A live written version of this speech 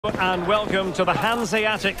And welcome to the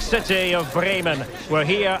Hanseatic city of Bremen. We're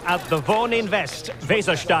here at the Wohninvest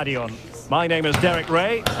Weserstadion. My name is Derek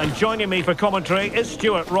Ray, and joining me for commentary is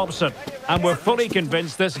Stuart Robson. And we're fully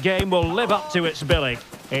convinced this game will live up to its billing.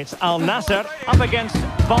 It's Al Nassr up against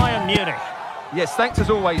Bayern Munich. Yes, thanks as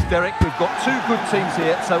always, Derek. We've got two good teams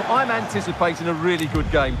here, so I'm anticipating a really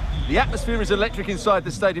good game. The atmosphere is electric inside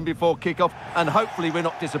the stadium before kick-off, and hopefully we're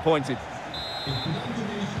not disappointed.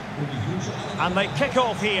 And they kick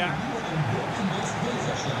off here.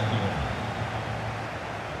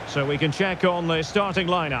 So we can check on the starting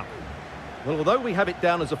lineup. Well, although we have it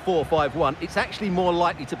down as a 4-5-1, it's actually more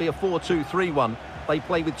likely to be a 4-2-3-1. They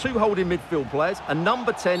play with two holding midfield players, a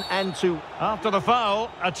number 10 and two. After the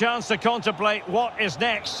foul, a chance to contemplate what is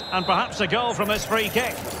next, and perhaps a goal from this free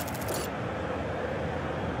kick.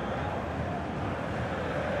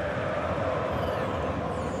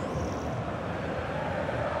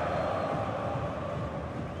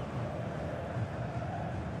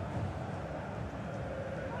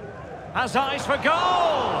 Has eyes for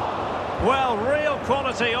goal! Well, real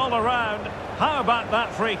quality all around. How about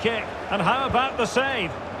that free kick? And how about the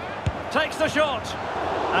save? Takes the shot.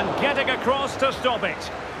 And getting across to stop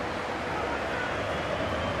it.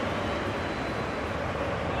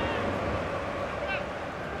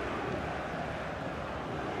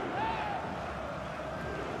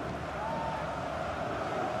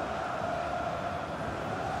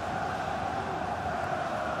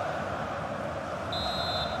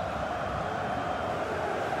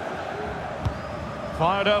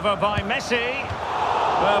 Fired over by Messi.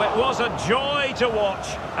 Well, it was a joy to watch,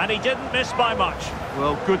 and he didn't miss by much.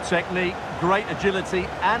 Well, good technique, great agility,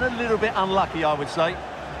 and a little bit unlucky, I would say.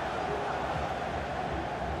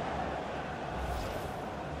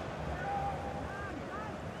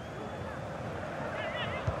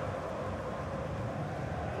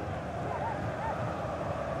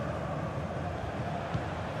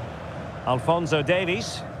 Alphonso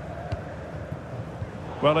Davies.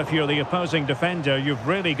 Well, if you're the opposing defender, you've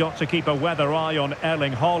really got to keep a weather eye on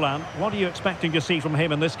Erling Haaland. What are you expecting to see from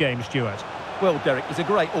him in this game, Stuart? Well, Derek, he's a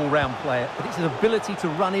great all-round player, but it's his ability to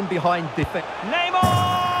run in behind defence. Neymar!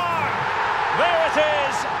 There it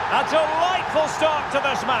is! A delightful start to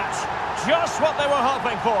this match. Just what they were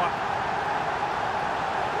hoping for.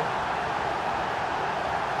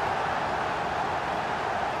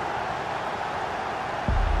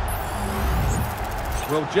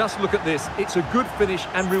 Well, just look at this. It's a good finish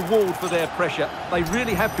and reward for their pressure. They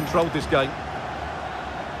really have controlled this game.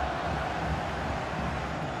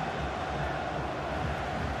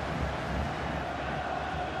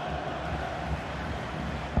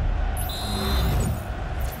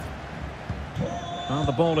 Well,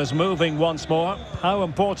 the ball is moving once more. How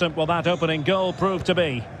important will that opening goal prove to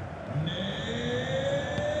be?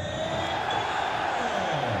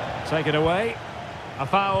 Take it away. A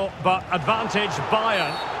foul, but advantage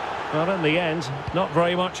Bayern. Well, in the end, not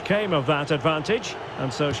very much came of that advantage,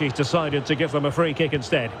 and so she's decided to give them a free kick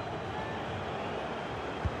instead.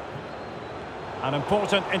 An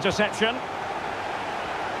important interception.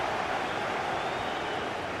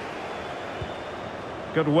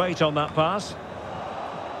 Good weight on that pass.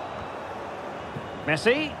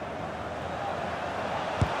 Messi.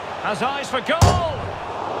 Has eyes for goal!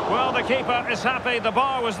 Well, the keeper is happy the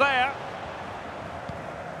bar was there.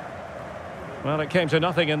 Well, it came to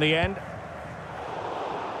nothing in the end.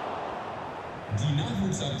 Die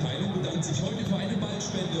Nachwuchsabteilung bedankt sich heute für eine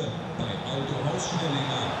Ballspende bei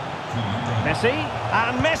Messi,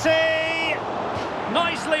 and Messi!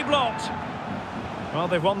 Nicely blocked. Well,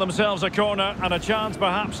 they've won themselves a corner and a chance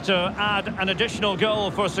perhaps to add an additional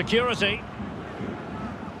goal for security.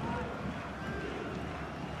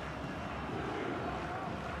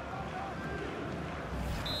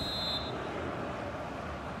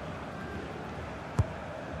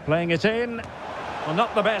 Playing it in. Well,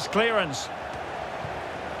 not the best clearance.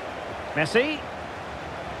 Messi.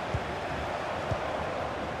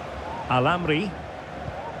 Alamri.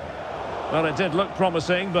 Well, it did look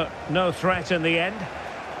promising, but no threat in the end.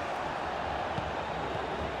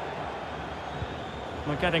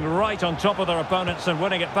 We're getting right on top of their opponents and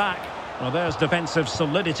winning it back. Well, there's defensive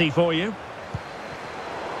solidity for you.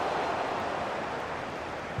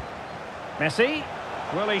 Messi.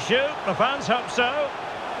 Will he shoot? The fans hope so.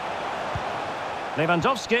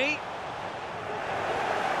 Lewandoski.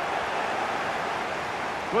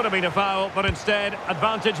 Would have been a foul, but instead,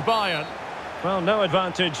 advantage Bayern. Well, no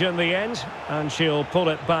advantage in the end, and she'll pull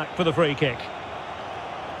it back for the free kick.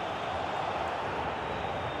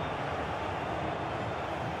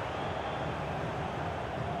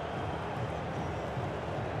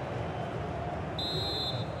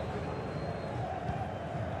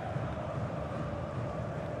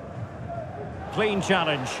 Clean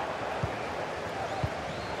challenge.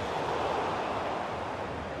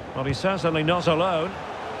 Well, he's certainly not alone.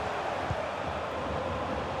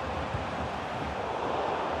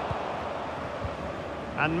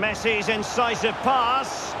 And Messi's incisive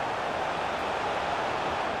pass.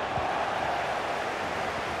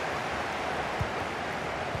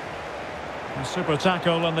 A super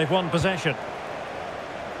tackle, and they've won possession.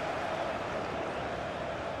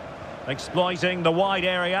 Exploiting the wide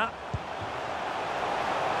area.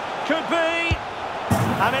 Could be.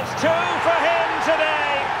 And it's 2 for him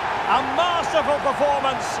today. A masterful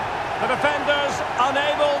performance. The defenders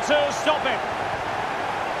unable to stop it.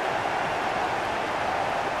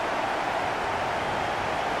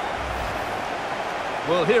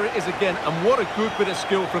 Well, here it is again, and what a good bit of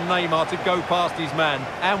skill from Neymar to go past his man.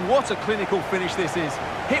 And what a clinical finish this is.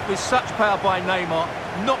 Hit with such power by Neymar.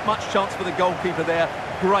 Not much chance for the goalkeeper there.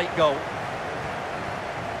 Great goal.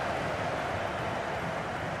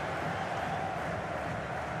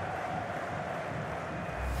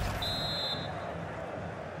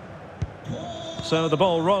 So the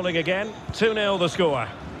ball rolling again. 2-0 the score.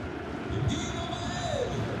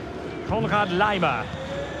 Konrad Laimer.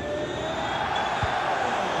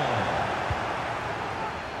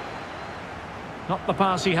 Not the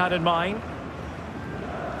pass he had in mind.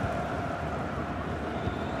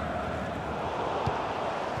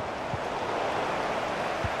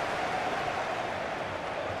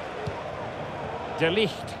 De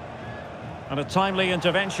Ligt. And a timely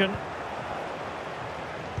intervention.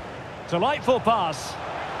 Delightful pass.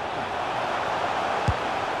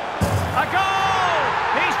 A goal!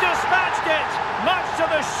 He's dispatched it, much to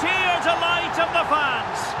the sheer delight of the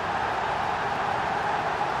fans.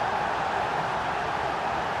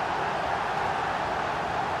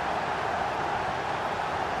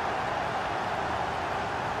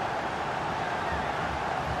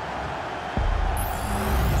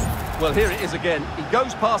 Well, here it is again. He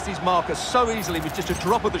goes past his marker so easily with just a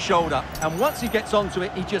drop of the shoulder. And once he gets onto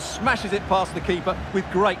it, he just smashes it past the keeper with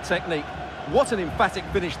great technique. What an emphatic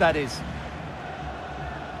finish that is.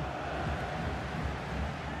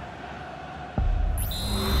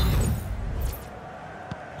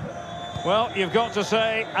 Well, you've got to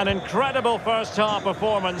say, an incredible first-half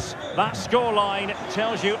performance. That scoreline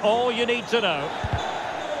tells you all you need to know.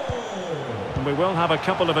 And we will have a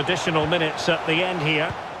couple of additional minutes at the end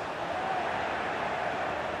here.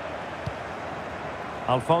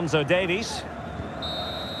 Alphonso Davies.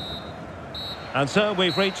 And so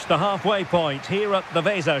we've reached the halfway point here at the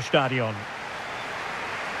Weserstadion.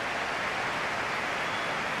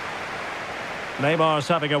 Neymar's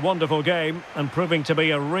having a wonderful game and proving to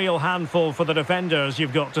be a real handful for the defenders,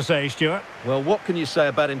 you've got to say, Stuart. Well, what can you say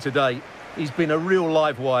about him today? He's been a real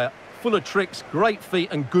live wire. Full of tricks, great feet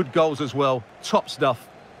and good goals as well. Top stuff.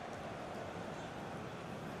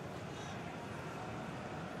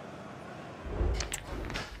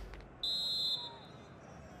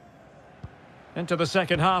 Into the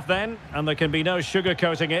second half then, and there can be no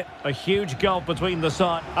sugarcoating it. A huge gulf between the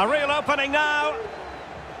side. A real opening now.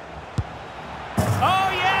 Oh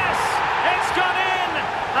yes! It's gone in!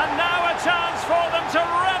 And now a chance for them to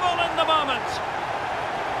revel in the moment.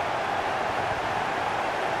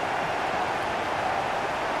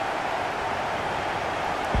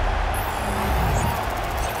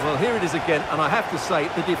 Well, here it is again, and I have to say,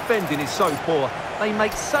 the defending is so poor. They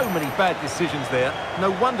make so many bad decisions there.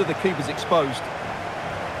 No wonder the keeper's exposed.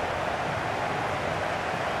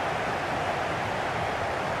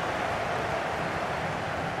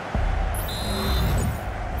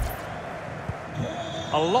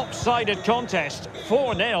 A lopsided contest,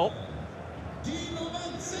 4-0.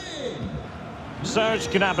 Serge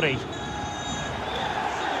Gnabry.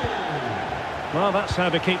 Well, that's how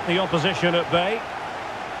to keep the opposition at bay.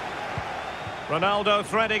 Ronaldo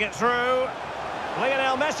threading it through.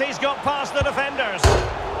 Lionel Messi's got past the defenders.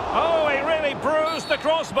 Oh, he really bruised the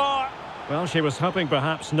crossbar. Well, she was hoping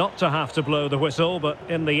perhaps not to have to blow the whistle, but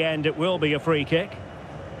in the end it will be a free kick.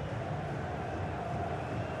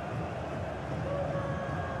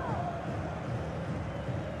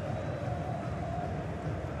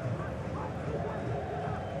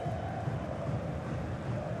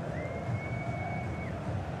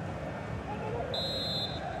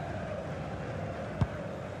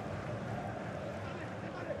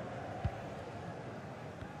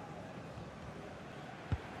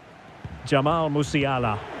 Jamal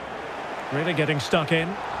Musiala. Really getting stuck in.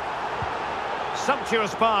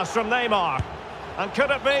 Sumptuous pass from Neymar. And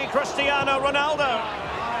could it be Cristiano Ronaldo?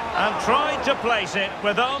 And tried to place it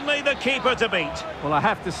with only the keeper to beat. Well, I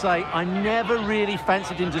have to say, I never really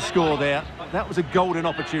fancied him to score there. That was a golden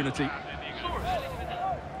opportunity.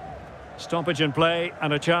 Stoppage in play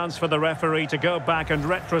and a chance for the referee to go back and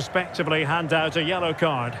retrospectively hand out a yellow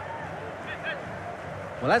card.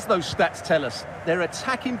 Well, as those stats tell us, their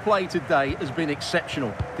attacking play today has been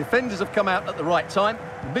exceptional. Defenders have come out at the right time,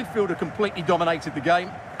 the midfielder completely dominated the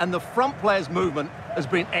game, and the front players' movement has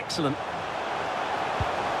been excellent.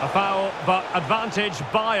 A foul, but advantage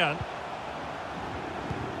Bayern.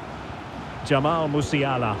 Jamal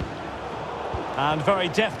Musiala. And very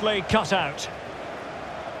deftly cut out.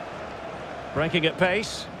 Breaking at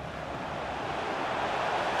pace.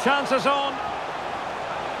 Chances on.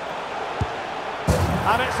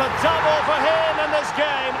 And it's a double for him in this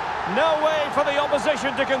game. No way for the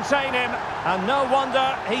opposition to contain him. And no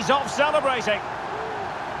wonder he's off celebrating.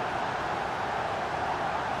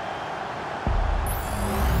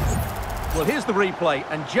 Well, here's the replay,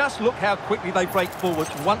 and just look how quickly they break forward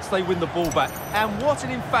once they win the ball back. And what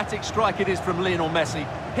an emphatic strike it is from Lionel Messi.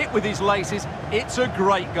 Hit with his laces, it's a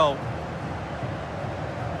great goal.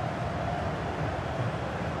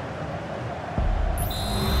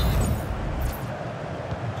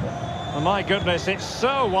 Oh my goodness, it's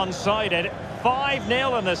so one-sided.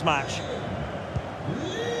 5-0 in this match.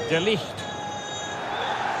 De Ligt.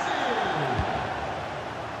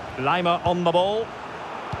 Lima on the ball.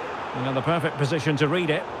 In the perfect position to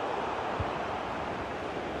read it.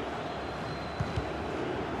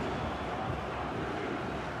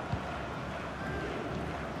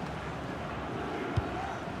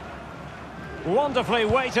 Wonderfully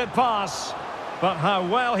weighted pass. But how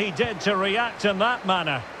well he did to react in that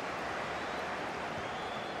manner.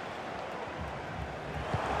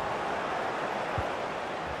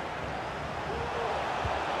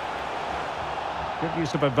 Good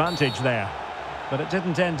use of advantage there. But it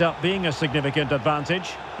didn't end up being a significant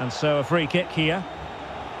advantage. And so a free kick here.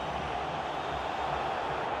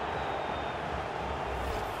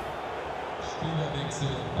 Spielerwechsel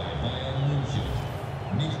bei Bayern München.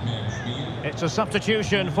 Nicht mehr im Spiel. It's a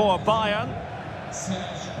substitution for Bayern.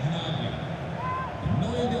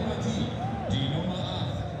 Neu in der Partie, die Nummer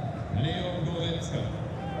 8, Lewandoski.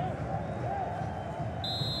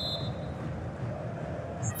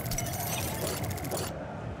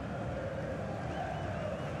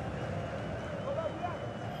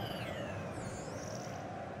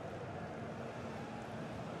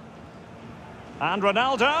 And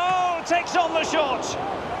Ronaldo takes on the shot.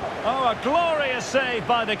 Oh, a glorious save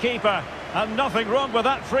by the keeper. And nothing wrong with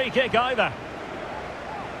that free kick either.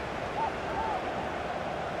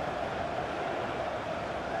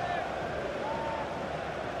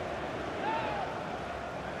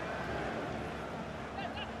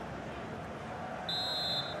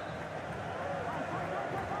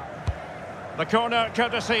 The corner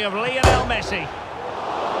courtesy of Lionel Messi.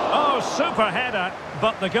 Oh, super header,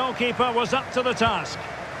 but the goalkeeper was up to the task.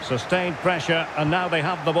 Sustained pressure, and now they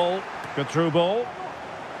have the ball. Good through ball.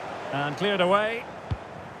 And cleared away.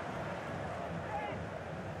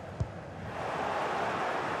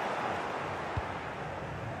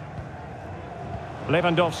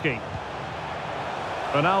 Lewandoski.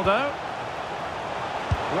 Ronaldo.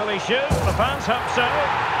 Will he shoot? The fans hope so.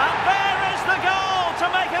 And there is the goal to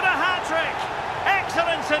make it a hat-trick.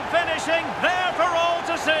 Excellence in finishing, there for all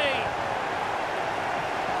to see.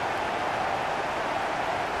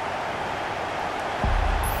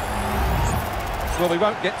 Well, we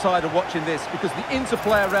won't get tired of watching this because the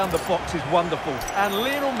interplay around the box is wonderful. And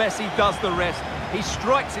Lionel Messi does the rest. He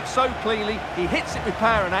strikes it so cleanly, he hits it with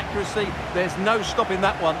power and accuracy. There's no stopping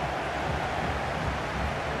that one.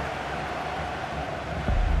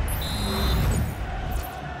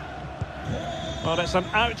 Well, it's an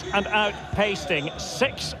out-and-out pasting.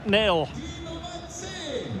 6-0.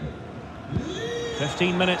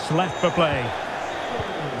 15 minutes left for play.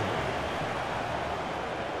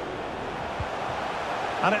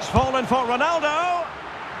 And it's fallen for Ronaldo.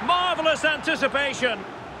 Marvellous anticipation.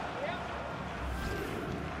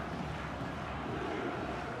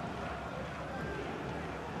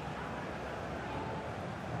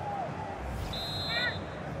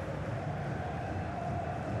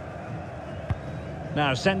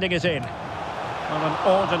 Now sending it in. Well,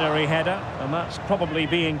 an ordinary header, and that's probably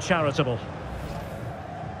being charitable.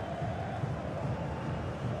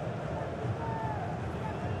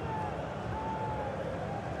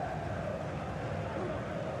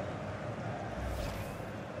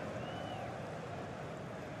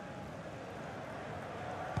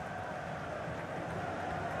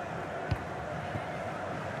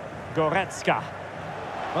 Goretzka.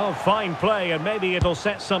 Well, fine play, and maybe it'll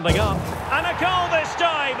set something up. And a goal this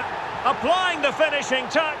time! Applying the finishing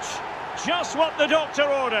touch. Just what the doctor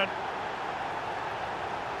ordered.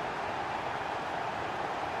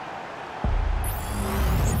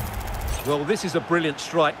 Well, this is a brilliant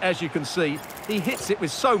strike, as you can see. He hits it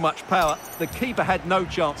with so much power. The keeper had no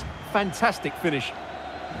chance. Fantastic finish.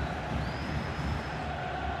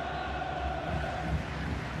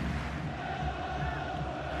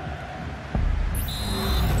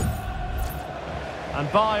 And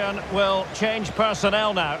Bayern will change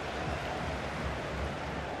personnel now.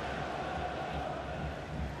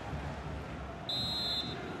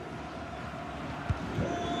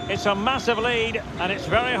 It's a massive lead, and it's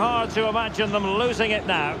very hard to imagine them losing it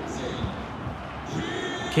now.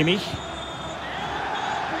 Kimmich.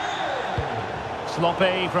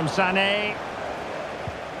 Sloppy from Sané.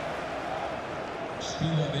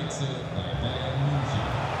 Spielerwechsel bei Bayern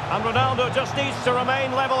Munich. And Ronaldo just needs to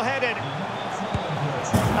remain level-headed.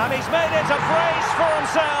 And he's made it a brace for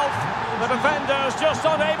himself. The defender's just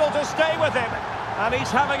unable to stay with him. And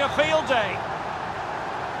he's having a field day.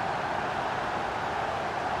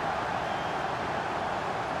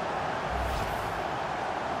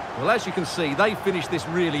 Well, as you can see, they finish this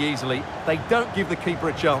really easily. They don't give the keeper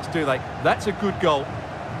a chance, do they? That's a good goal.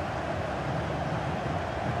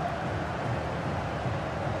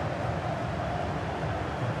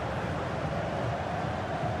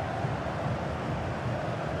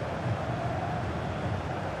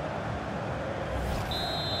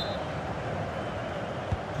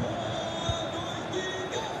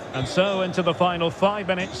 And so into the final 5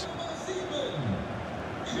 minutes.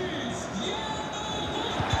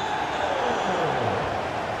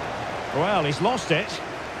 Well, he's lost it.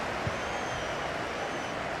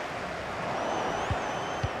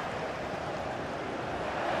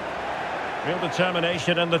 Real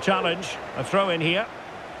determination in the challenge. A throw in here.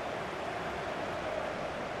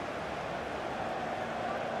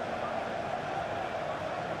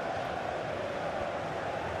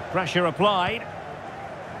 Pressure applied.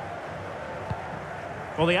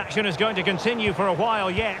 Well, the action is going to continue for a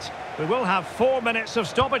while yet. We will have 4 minutes of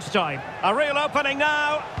stoppage time. A real opening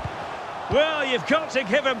now. Well, you've got to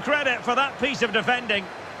give him credit for that piece of defending.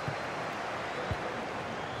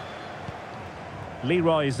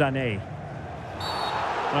 Leroy Sané.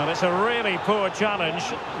 Well, it's a really poor challenge.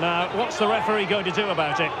 Now, what's the referee going to do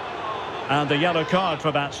about it? And the yellow card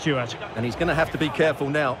for that, Stuart. And he's going to have to be careful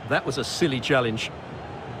now. That was a silly challenge.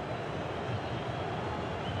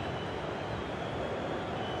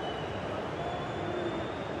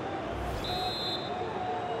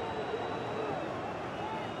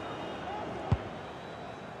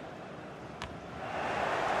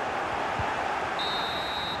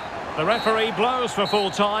 The referee blows for full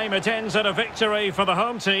time. It ends at a victory for the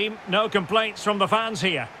home team. No complaints from the fans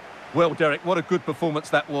here. Well, Derek, what a good performance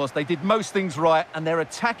that was. They did most things right, and their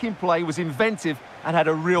attacking play was inventive and had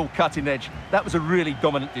a real cutting edge. That was a really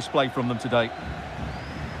dominant display from them today.